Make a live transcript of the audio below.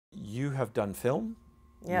you have done film,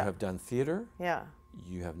 you Yeah. have done theater, Yeah.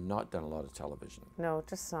 you have not done a lot of television. No,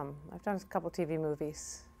 just some. I've done a couple TV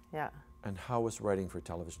movies. Yeah. And how was writing for a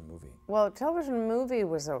television movie? Well, television movie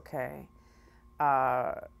was okay.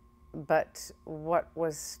 But what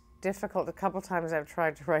was difficult, a couple times I've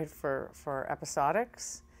tried to write for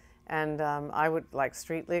episodics, and I would like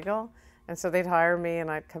Street Legal. And so they'd hire me and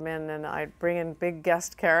I'd come in and I'd bring in big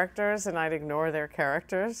guest characters and I'd ignore their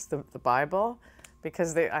characters, the Bible,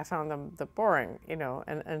 because I found them boring, you know.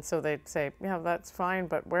 And so they'd say, yeah, that's fine,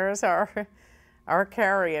 but where's our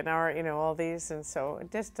Carrie and our, you know, all these? And so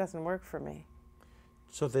it just doesn't work for me.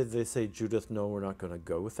 So they say, Judith, no, we're not going to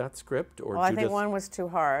go with that script? Or Well, Judith... I think one was too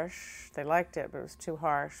harsh. They liked it, but it was too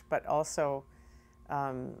harsh. But also,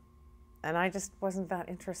 and I just wasn't that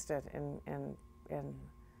interested in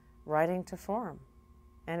writing to form.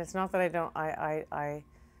 And it's not that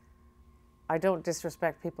I don't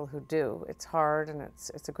disrespect people who do. It's hard and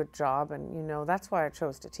it's a good job, and you know, that's why I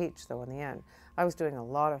chose to teach, though, in the end. I was doing a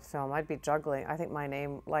lot of film. I'd be juggling. I think my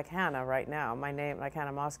name, like Hannah right now, my name, like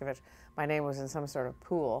Hannah Moscovich, my name was in some sort of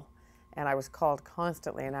pool, and I was called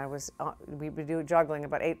constantly, and we'd be juggling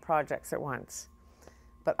about 8 projects at once.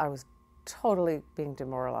 But I was totally being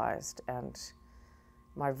demoralized, and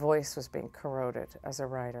my voice was being corroded as a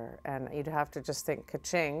writer. And you'd have to just think,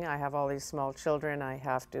 ka-ching, I have all these small children, I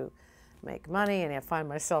have to make money, and I find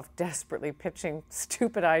myself desperately pitching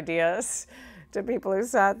stupid ideas to people who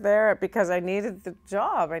sat there because I needed the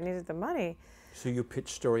job, I needed the money. So you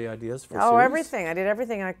pitched story ideas for Oh, series? everything. I did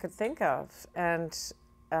everything I could think of, and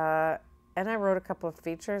I wrote a couple of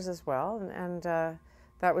features as well, and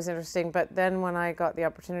that was interesting. But then when I got the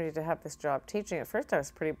opportunity to have this job teaching, at first I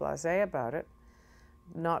was pretty blasé about it,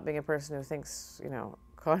 not being a person who thinks, you know,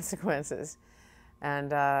 consequences.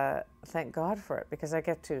 And thank God for it, because I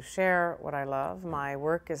get to share what I love. My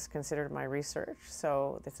work is considered my research,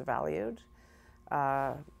 so it's valued.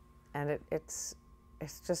 And it's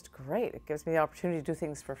just great. It gives me the opportunity to do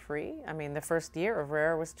things for free. I mean, the first year of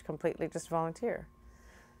Rare was completely just volunteer.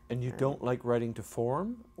 And you don't like writing to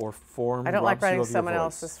form, or form I don't like robs you writing of your someone voice?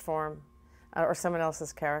 else's form or someone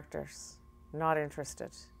else's characters. Not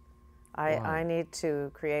interested. I need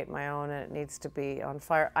to create my own, and it needs to be on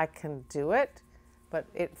fire. I can do it, but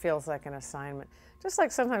it feels like an assignment. Just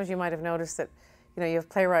like sometimes you might have noticed that, you know, you have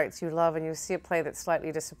playwrights you love, and you see a play that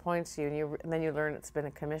slightly disappoints you, and then you learn it's been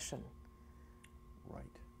a commission. Right.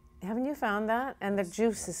 Haven't you found that? And the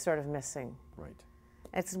juice is sort of missing. Right.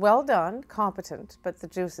 It's well done, competent, but the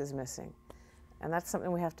juice is missing. And that's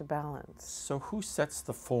something we have to balance. So who sets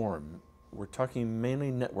the form? We're talking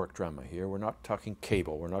mainly network drama here. We're not talking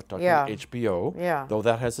cable. We're not talking HBO, though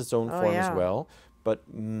that has its own form as well. But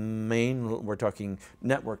we're talking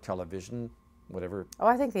network television, whatever. Oh,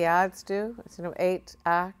 I think the ads do. It's, you know, 8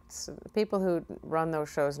 acts. People who run those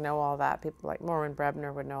shows know all that. People like Maureen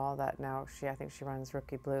Brebner would know all that now. I think she runs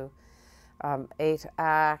Rookie Blue. 8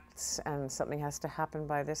 acts, and something has to happen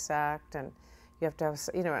by this act, and you have to have,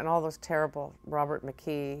 you know, and all those terrible Robert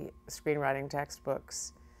McKee screenwriting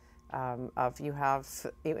textbooks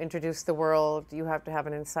you introduce the world, you have to have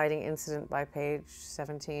an inciting incident by page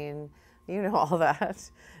 17, you know, all that.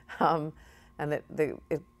 And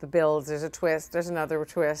the builds, there's a twist, there's another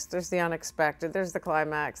twist, there's the unexpected, there's the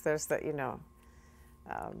climax, there's the, you know.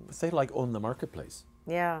 But they like own the marketplace.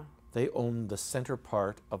 Yeah. They own the center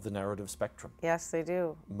part of the narrative spectrum. Yes, they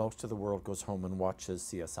do. Most of the world goes home and watches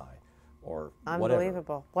CSI or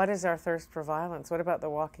Unbelievable. whatever. What is our thirst for violence? What about The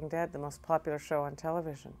Walking Dead, the most popular show on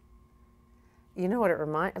television? You know what it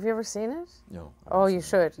reminds? Have you ever seen it? No. Oh, you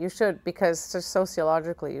should. You should, because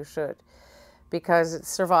sociologically you should. Because it's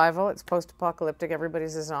survival, it's post-apocalyptic,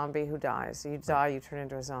 everybody's a zombie who dies. You die, you turn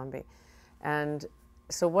into a zombie. And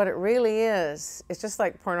so what it really is, it's just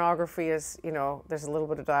like pornography is, you know, there's a little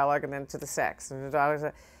bit of dialogue and then to the sex. And there's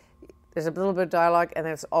a little bit of dialogue and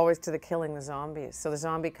then it's always to the killing the zombies. So the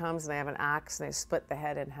zombie comes and they have an axe and they split the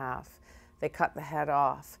head in half. They cut the head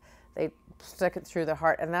off. They stick it through the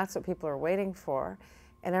heart, and that's what people are waiting for.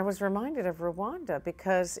 And I was reminded of Rwanda,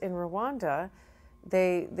 because in Rwanda,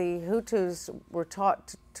 the Hutus were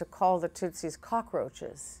taught to call the Tutsis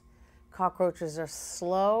cockroaches. Cockroaches are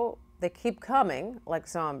slow. They keep coming like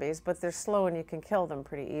zombies, but they're slow and you can kill them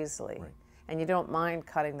pretty easily. Right. And you don't mind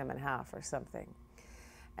cutting them in half or something.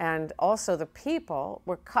 And also the people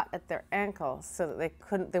were cut at their ankles so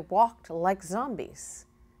that they walked like zombies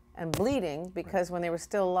and bleeding, because when they were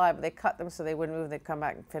still alive, they cut them so they wouldn't move, they'd come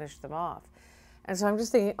back and finish them off. And so I'm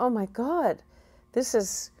just thinking, oh my God, this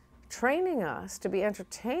is training us to be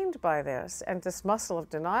entertained by this, and this muscle of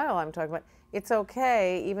denial I'm talking about. It's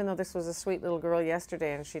okay, even though this was a sweet little girl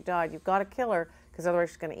yesterday and she died, you've got to kill her, because otherwise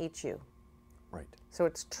she's going to eat you. Right. So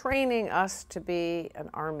it's training us to be an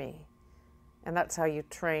army. And that's how you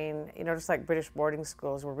train, you know, just like British boarding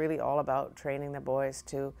schools were really all about training the boys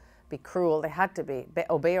to be cruel. They had to be,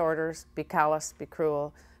 obey orders, be callous, be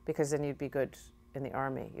cruel, because then you'd be good in the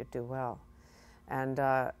army, you'd do well. And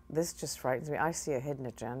this just frightens me. I see a hidden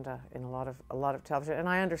agenda in a lot of television. And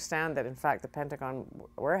I understand that, in fact, the Pentagon,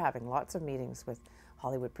 we're having lots of meetings with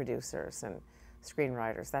Hollywood producers and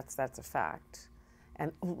screenwriters. That's a fact.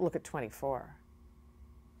 And look at 24.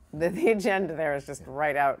 The agenda there is just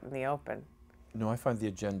right out in the open. No, I find the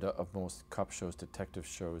agenda of most cop shows, detective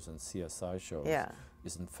shows, and CSI shows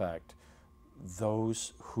is, in fact,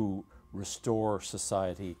 those who restore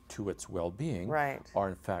society to its well-being are,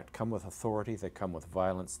 in fact, come with authority, they come with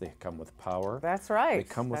violence, they come with power. That's right.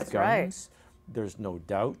 They come with guns. Right. There's no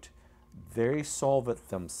doubt. They solve it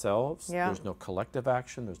themselves. Yeah. There's no collective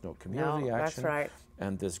action. There's no community action. That's right.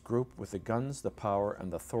 And this group with the guns, the power,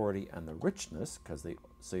 and the authority, and the richness, because the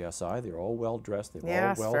CSI, they're all well-dressed, they've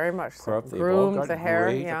all well very much prepped, so. They've all got the hair,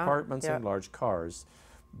 great apartments and large cars.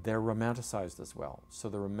 They're romanticized as well. So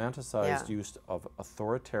the romanticized use of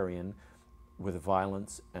authoritarian with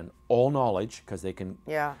violence and all knowledge, because they can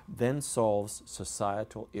then solves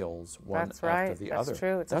societal ills one after the other. That's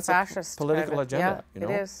true. It's That's a fascist political agenda. You know?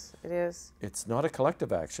 It is. It is. It's not a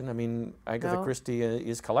collective action. I mean, Agatha Christie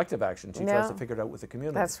is collective action. She tries to figure it out with the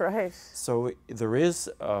community. That's right. So there is.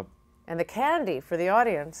 And the candy for the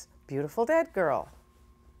audience, beautiful dead girl.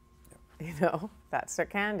 You know, that's their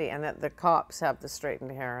candy, and that the cops have the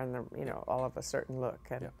straightened hair and the, you know, all of a certain look.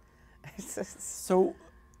 And it's just... So,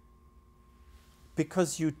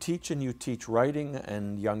 because you teach writing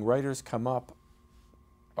and young writers come up,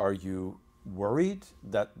 are you worried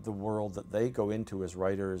that the world that they go into as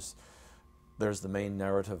writers, there's the main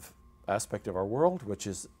narrative aspect of our world, which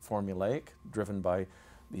is formulaic, driven by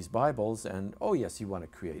these Bibles, and, oh yes, you want to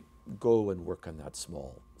create, go and work on that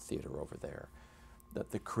small theater over there.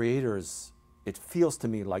 That the creators, it feels to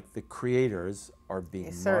me like the creators are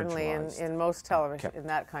being certainly marginalized. in most television, in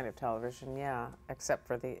that kind of television, except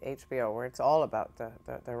for the HBO, where it's all about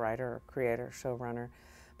the writer, creator, showrunner.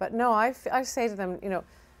 But no, I say to them, you know,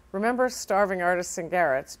 remember starving artists and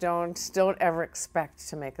garrets, don't ever expect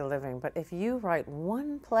to make a living. But if you write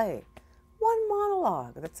one play, one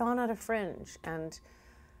monologue that's on at a fringe, and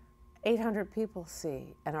 800 people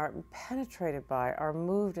see and are penetrated by, are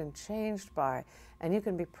moved and changed by, and you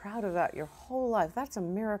can be proud of that your whole life, that's a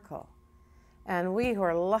miracle. And we who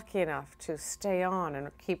are lucky enough to stay on and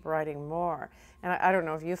keep writing more, and I don't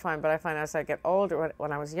know if you find, but I find as I get older,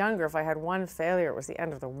 when I was younger, if I had one failure, it was the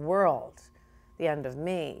end of the world, the end of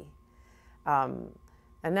me. And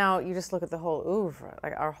now you just look at the whole oeuvre,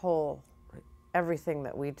 like our whole, everything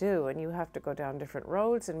that we do, and you have to go down different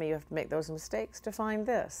roads, and you have to make those mistakes to find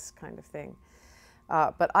this kind of thing.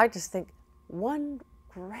 But I just think one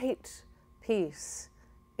great piece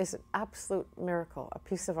is an absolute miracle, a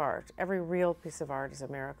piece of art. Every real piece of art is a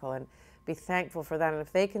miracle, and be thankful for that. And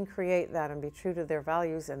if they can create that and be true to their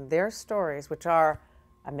values and their stories, which are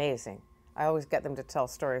amazing. I always get them to tell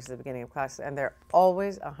stories at the beginning of class, and they're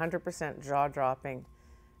always 100% jaw-dropping,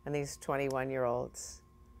 and these 21-year-olds.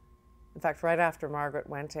 In fact, right after Margaret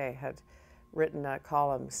Wente had written a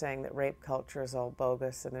column saying that rape culture is all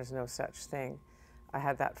bogus and there's no such thing, I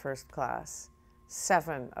had that first class.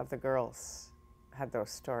 7 of the girls had those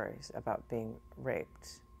stories about being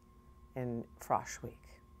raped in Frosh Week.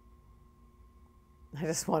 I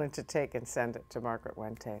just wanted to take and send it to Margaret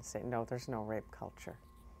Wente and say, no, there's no rape culture.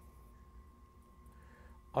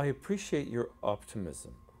 I appreciate your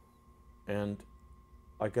optimism. And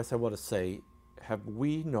I guess I want to say, have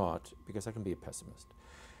we not, because I can be a pessimist,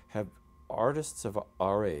 have artists of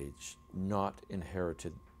our age not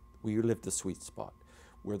inherited, we lived the sweet spot,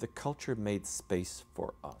 where the culture made space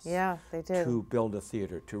for us. Yeah, they did. To build a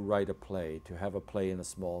theater, to write a play, to have a play in a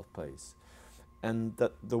small place. And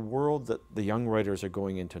that the world that the young writers are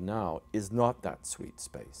going into now is not that sweet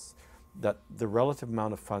space. That the relative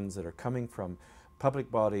amount of funds that are coming from public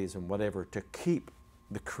bodies and whatever to keep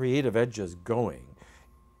the creative edges going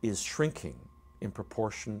is shrinking in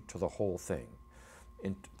proportion to the whole thing,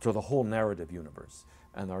 to the whole narrative universe.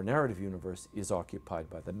 And our narrative universe is occupied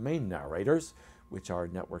by the main narrators, which are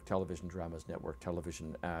network television dramas, network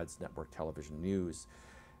television ads, network television news.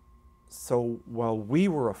 So while we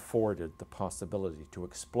were afforded the possibility to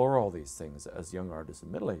explore all these things as young artists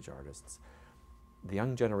and middle-aged artists, the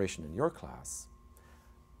young generation in your class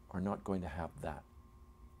are not going to have that.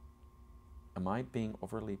 Am I being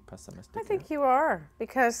overly pessimistic? I think you are,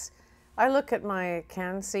 because I look at my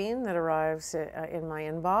can scene that arrives in my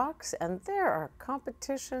inbox, and there are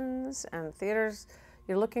competitions and theaters.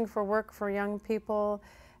 You're looking for work for young people,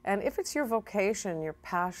 And if it's your vocation, your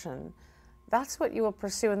passion, that's what you will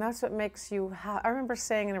pursue, and that's what makes you I remember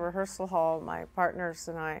saying in a rehearsal hall, my partners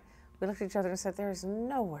and I, we looked at each other and said, there is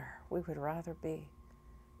nowhere we would rather be.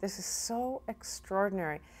 This is so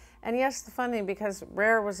extraordinary. And yes, the funding, because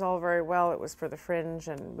Rare was all very well, it was for the Fringe,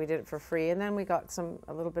 and we did it for free, and then we got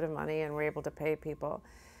a little bit of money, and were able to pay people.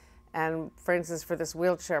 And for instance, for this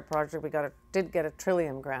wheelchair project, we did get a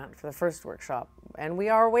Trillium grant for the first workshop, and we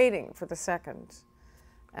are waiting for the second.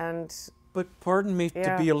 But pardon me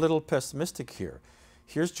to be a little pessimistic here.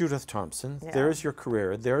 Here's Judith Thompson, there's your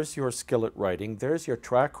career, there's your skill at writing, there's your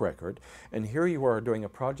track record, and here you are doing a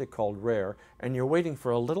project called Rare, and you're waiting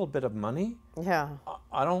for a little bit of money? Yeah.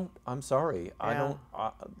 I'm sorry, I don't...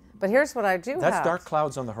 But here's what I do have. That's dark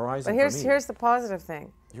clouds on the horizon for me. Here's the positive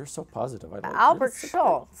thing. You're so positive. I like Albert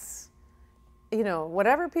Schultz, you know,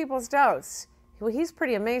 whatever people's doubts, he's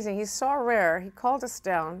pretty amazing. He saw Rare, he called us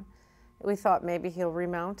down. We thought maybe he'll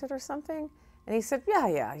remount it or something. And he said,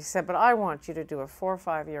 yeah. He said, but I want you to do a 4 or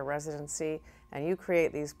 5 year residency, and you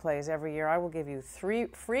create these plays every year. I will give you free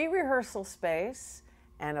rehearsal space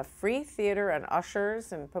and a free theater and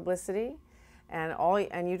ushers and publicity,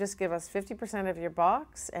 and you just give us 50% of your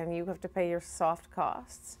box, and you have to pay your soft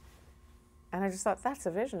costs. And I just thought, that's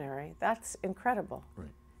a visionary. That's incredible. Right.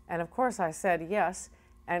 And of course I said yes.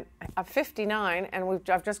 And I'm 59, and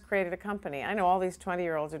I've just created a company. I know all these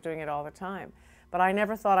 20-year-olds are doing it all the time. But I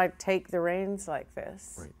never thought I'd take the reins like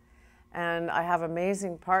this. Right. And I have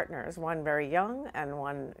amazing partners, one very young and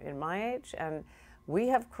one in my age. And we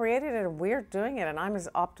have created it, and we're doing it. And I'm as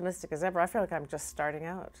optimistic as ever. I feel like I'm just starting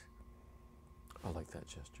out. I like that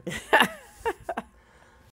gesture.